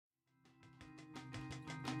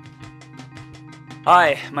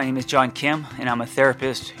Hi, my name is John Kim, and I'm a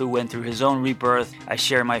therapist who went through his own rebirth. I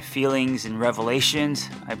share my feelings and revelations.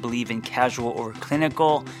 I believe in casual over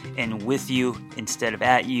clinical and with you instead of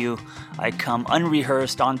at you. I come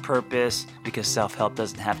unrehearsed on purpose because self help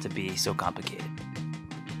doesn't have to be so complicated.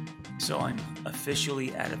 So I'm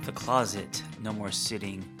officially out of the closet. No more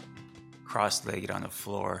sitting cross legged on the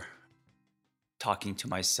floor talking to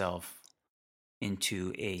myself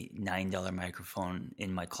into a $9 microphone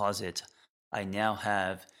in my closet. I now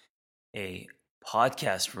have a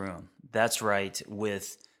podcast room. That's right,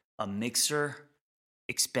 with a mixer,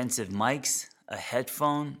 expensive mics, a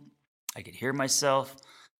headphone. I could hear myself.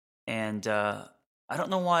 And I don't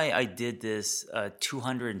know why I did this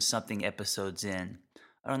 200 and something episodes in.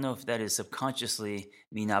 I don't know if that is subconsciously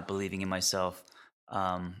me not believing in myself.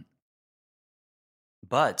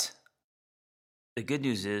 But the good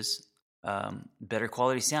news is better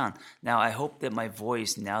quality sound. Now, I hope that my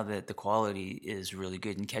voice, now that the quality is really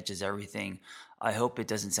good and catches everything, I hope it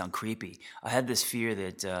doesn't sound creepy. I had this fear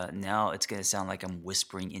that now it's going to sound like I'm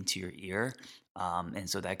whispering into your ear. And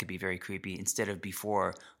so that could be very creepy. Instead of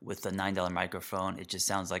before with the $9 microphone, it just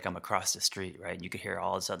sounds like I'm across the street, right? And you could hear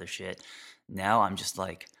all this other shit. Now I'm just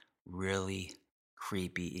like really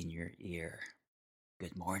creepy in your ear.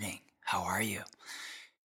 Good morning. How are you?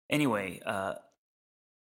 Anyway,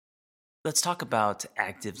 let's talk about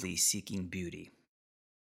actively seeking beauty.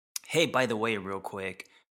 Hey, by the way, real quick,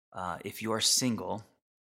 if you are single,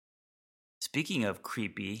 speaking of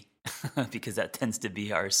creepy, because that tends to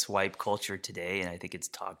be our swipe culture today, and I think it's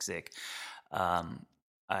toxic,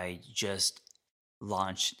 I just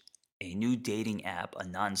launched a new dating app, a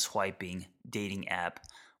non swiping dating app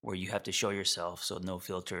where you have to show yourself, so no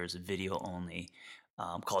filters, video only,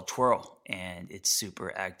 called Twirl. And it's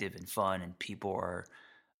super active and fun, and people are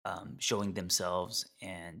showing themselves.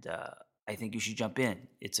 And I think you should jump in.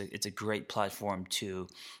 It's a great platform to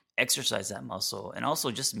exercise that muscle and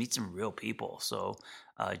also just meet some real people. So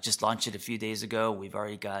just launched it a few days ago. We've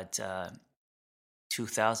already got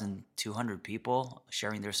 2,200 people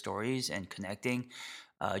sharing their stories and connecting.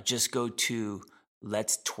 Just go to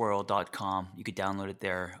letstwirl.com. You could download it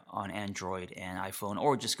there on Android and iPhone,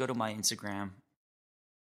 or just go to my Instagram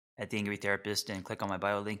at The Angry Therapist and click on my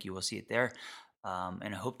bio link. You will see it there.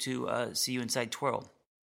 And I hope to see you inside Twirl.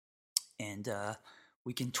 And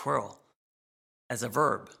we can twirl as a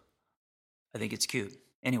verb. I think it's cute.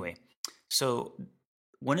 Anyway, so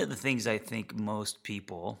one of the things I think most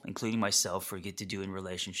people, including myself, forget to do in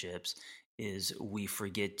relationships is we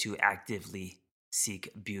forget to actively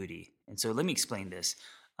seek beauty. And so let me explain this.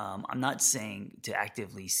 I'm not saying to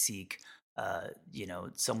actively seek,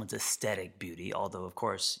 someone's aesthetic beauty, although of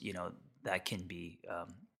course, that can be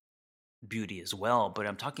beauty as well. But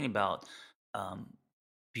I'm talking about um,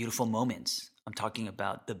 beautiful moments. I'm talking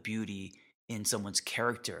about the beauty in someone's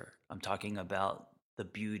character. I'm talking about the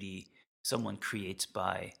beauty someone creates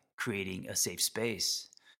by creating a safe space.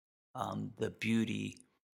 The beauty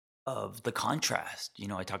of the contrast.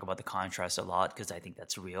 I talk about the contrast a lot because I think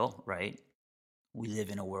that's real, right? We live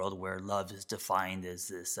in a world where love is defined as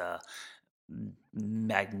this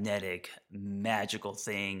magnetic, magical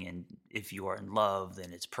thing. And if you are in love,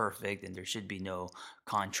 then it's perfect and there should be no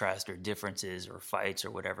contrast or differences or fights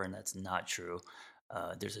or whatever. And that's not true.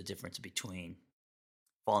 There's a difference between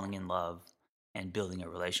falling in love and building a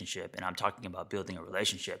relationship. And I'm talking about building a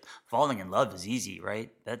relationship. Falling in love is easy, right?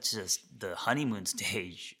 That's just the honeymoon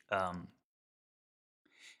stage.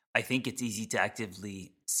 I think it's easy to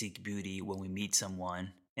actively seek beauty when we meet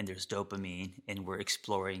someone and there's dopamine and we're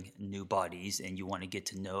exploring new bodies and you want to get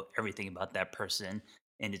to know everything about that person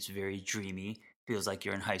and it's very dreamy. Feels like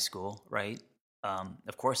you're in high school, right?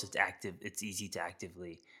 Of course, it's easy to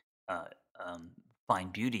actively uh, um,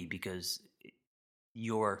 find beauty because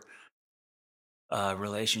your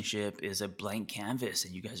relationship is a blank canvas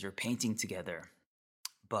and you guys are painting together.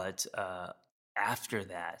 But after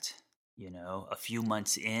that, a few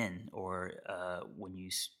months in, or when you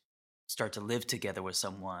start to live together with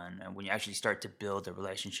someone, and when you actually start to build a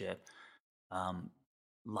relationship, um,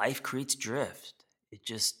 life creates drift.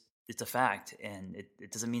 It's a fact, and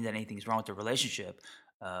it doesn't mean that anything's wrong with the relationship.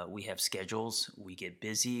 We have schedules, we get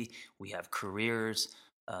busy, we have careers.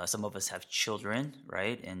 Some of us have children,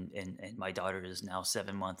 right? And my daughter is now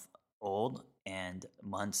 7 months old, and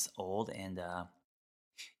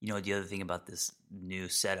the other thing about this new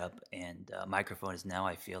setup and microphone is now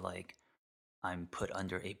I feel like I'm put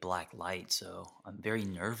under a black light. So I'm very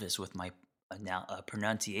nervous with my now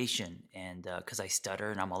pronunciation, and because I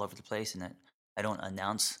stutter and I'm all over the place, and I don't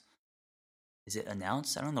announce. Is it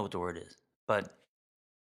announce? I don't know what the word is, but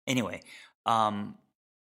anyway, um,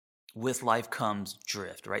 with life comes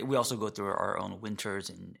drift, right? We also go through our own winters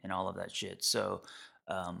and all of that shit. So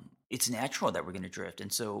it's natural that we're going to drift.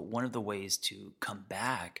 And so one of the ways to come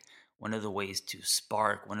back, one of the ways to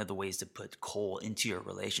spark, one of the ways to put coal into your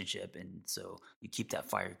relationship, and so you keep that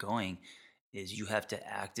fire going, is you have to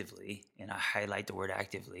actively, and I highlight the word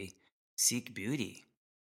actively, seek beauty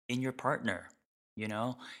in your partner, you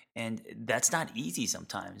know? And that's not easy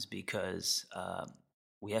sometimes because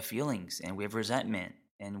we have feelings and we have resentment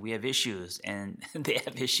and we have issues and they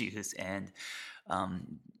have issues. And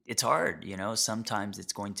it's hard, you know? Sometimes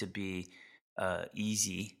it's going to be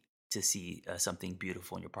easy to see something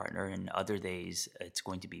beautiful in your partner, and other days it's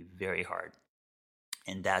going to be very hard.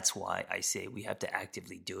 And that's why I say we have to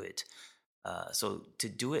actively do it. So to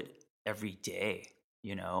do it every day,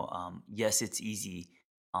 yes, it's easy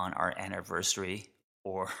on our anniversary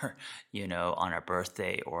or, on our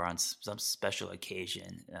birthday or on some special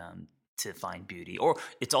occasion to find beauty. Or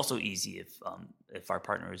it's also easy if our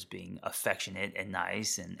partner is being affectionate and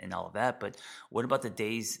nice and all of that. But what about the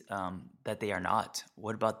days that they are not?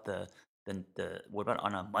 What about what about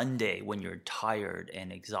on a Monday when you're tired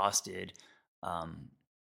and exhausted? Um,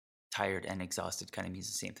 Tired and exhausted kind of means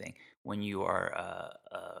the same thing. When you are,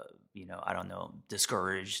 I don't know,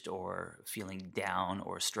 discouraged or feeling down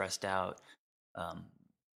or stressed out, um,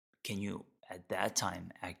 can you at that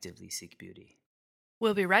time actively seek beauty?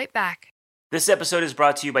 We'll be right back. This episode is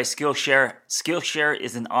brought to you by Skillshare. Skillshare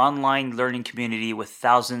is an online learning community with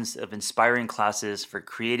thousands of inspiring classes for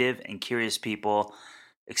creative and curious people.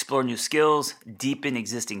 Explore new skills, deepen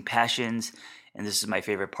existing passions, and this is my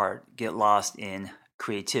favorite part, get lost in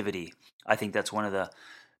creativity. I think that's one of the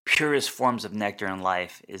purest forms of nectar in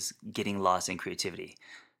life is getting lost in creativity.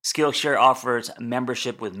 Skillshare offers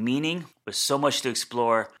membership with meaning, with so much to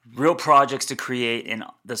explore, real projects to create, and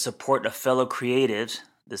the support of fellow creatives.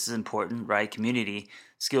 This is important, right? Community.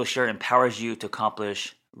 Skillshare empowers you to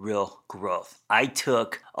accomplish real growth. I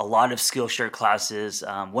took a lot of Skillshare classes.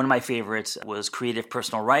 One of my favorites was Creative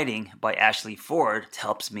Personal Writing by Ashley Ford. It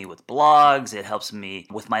helps me with blogs. It helps me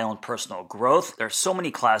with my own personal growth. There are so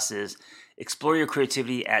many classes. Explore your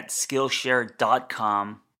creativity at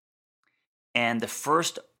Skillshare.com. And the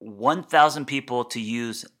first 1,000 people to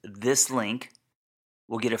use this link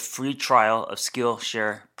will get a free trial of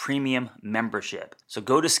Skillshare Premium membership. So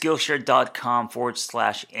go to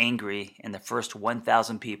Skillshare.com/angry, and the first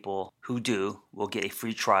 1,000 people who do will get a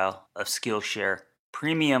free trial of Skillshare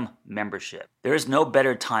Premium membership. There is no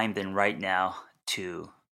better time than right now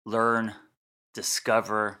to learn,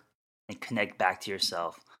 discover, and connect back to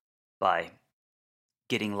yourself by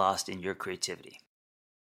getting lost in your creativity.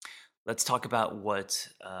 Let's talk about what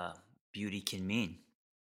beauty can mean.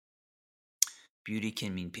 Beauty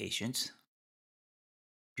can mean patience.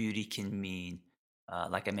 Beauty can mean,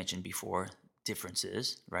 like I mentioned before,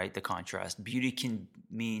 differences, right? The contrast. Beauty can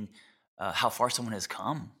mean how far someone has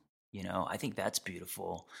come. I think that's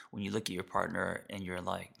beautiful when you look at your partner and you're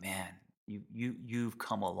like, man, you've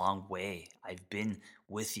come a long way. I've been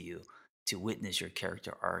with you to witness your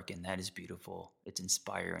character arc, and that is beautiful. It's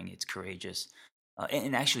inspiring. It's courageous.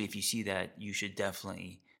 And actually, if you see that, you should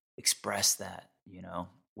definitely express that.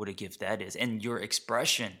 What a gift that is, and your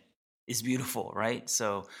expression is beautiful, right?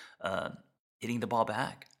 So, hitting the ball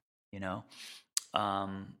back, you know,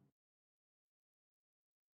 um,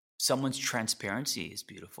 someone's transparency is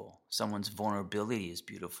beautiful. Someone's vulnerability is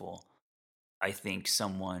beautiful. I think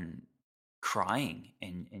someone crying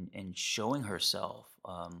and showing herself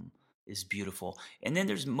is beautiful. And then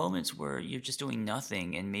there's moments where you're just doing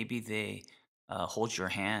nothing, and maybe they hold your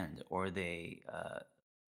hand, or they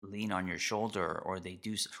lean on your shoulder, or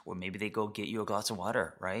or maybe they go get you a glass of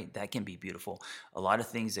water, right? That can be beautiful. A lot of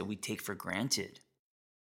things that we take for granted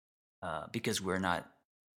because we're not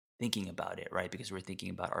thinking about it, right? Because we're thinking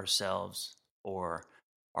about ourselves or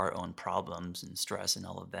our own problems and stress and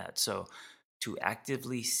all of that. So to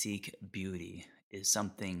actively seek beauty is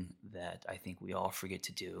something that I think we all forget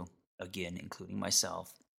to do, again, including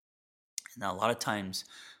myself. Now, a lot of times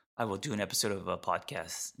I will do an episode of a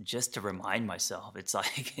podcast just to remind myself. It's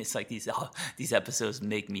like these episodes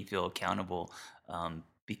make me feel accountable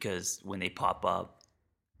because when they pop up,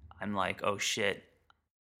 I'm like, oh shit,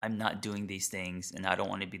 I'm not doing these things, and I don't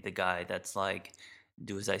want to be the guy that's like,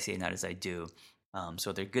 do as I say, not as I do.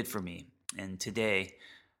 So they're good for me. And today,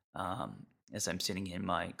 as I'm sitting in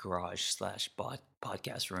my garage slash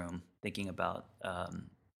podcast room, thinking about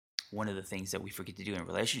one of the things that we forget to do in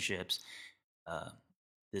relationships, uh,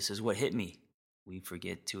 this is what hit me. We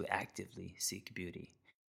forget to actively seek beauty.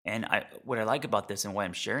 And what I like about this and why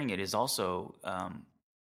I'm sharing it is also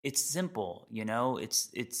it's simple,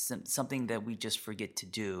 it's something that we just forget to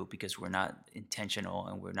do because we're not intentional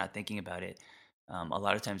and we're not thinking about it. A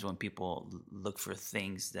lot of times when people look for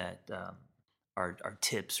things that are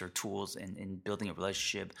tips or tools in building a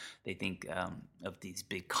relationship, they think of these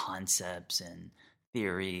big concepts and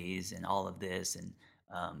theories and all of this, and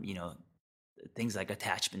things like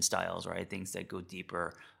attachment styles, right? Things that go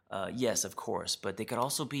deeper. Yes, of course, but they could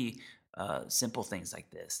also be simple things like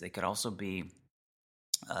this. They could also be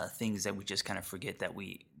things that we just kind of forget that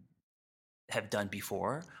we have done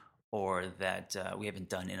before, or that we haven't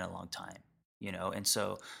done in a long time, And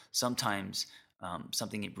so sometimes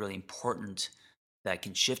something really important that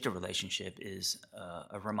can shift a relationship is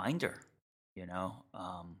a reminder, you know.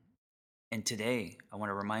 And today, I want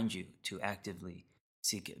to remind you to actively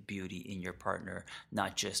seek beauty in your partner,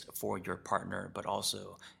 not just for your partner, but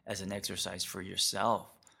also as an exercise for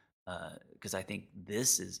yourself. Because I think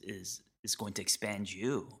this is going to expand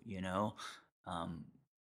you. Um,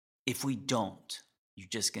 if we don't, you're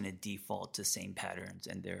just going to default to same patterns,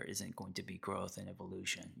 and there isn't going to be growth and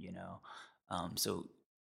evolution. So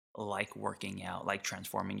like working out, like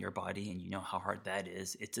transforming your body, and you know how hard that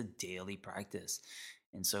is. It's a daily practice.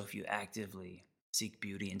 And so if you actively seek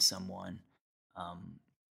beauty in someone, um,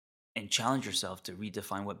 and challenge yourself to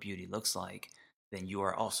redefine what beauty looks like, then you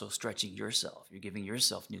are also stretching yourself. You're giving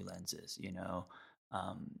yourself new lenses.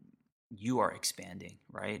 Um, you are expanding,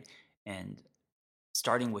 right? And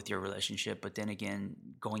starting with your relationship, but then again,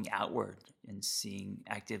 going outward and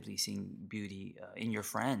actively seeing beauty in your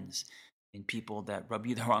friends, in people that rub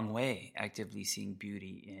you the wrong way, actively seeing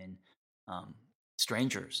beauty in um,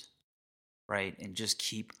 strangers, right? And just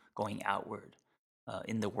keep going outward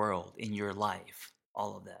in the world, in your life,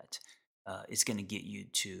 all of that. It's going to get you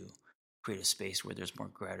to create a space where there's more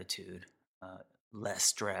gratitude, uh, less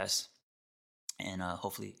stress, and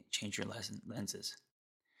hopefully change your lenses.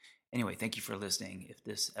 Anyway, thank you for listening. If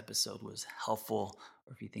this episode was helpful,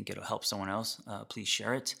 or if you think it'll help someone else, please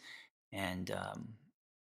share it. And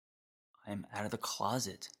I'm out of the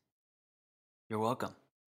closet. You're welcome.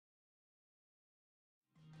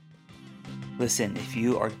 Listen, if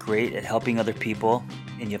you are great at helping other people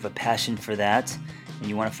and you have a passion for that, and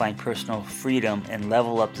you want to find personal freedom and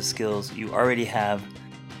level up the skills you already have,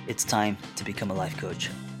 it's time to become a life coach.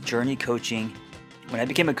 Journey Coaching. When I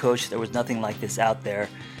became a coach, there was nothing like this out there.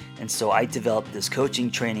 And so I developed this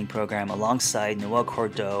coaching training program alongside Noel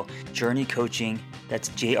Cordeaux, Journey Coaching. That's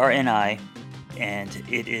JRNI. And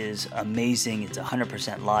it is amazing. It's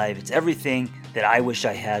 100% live. It's everything that I wish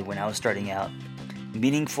I had when I was starting out.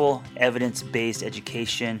 Meaningful, evidence-based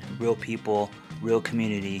education, real people, real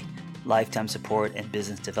community, lifetime support, and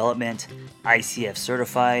business development. ICF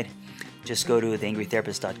certified. Just go to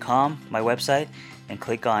theangrytherapist.com, my website, and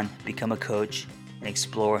click on Become a Coach and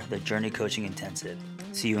explore the Journey Coaching Intensive.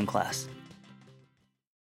 See you in class.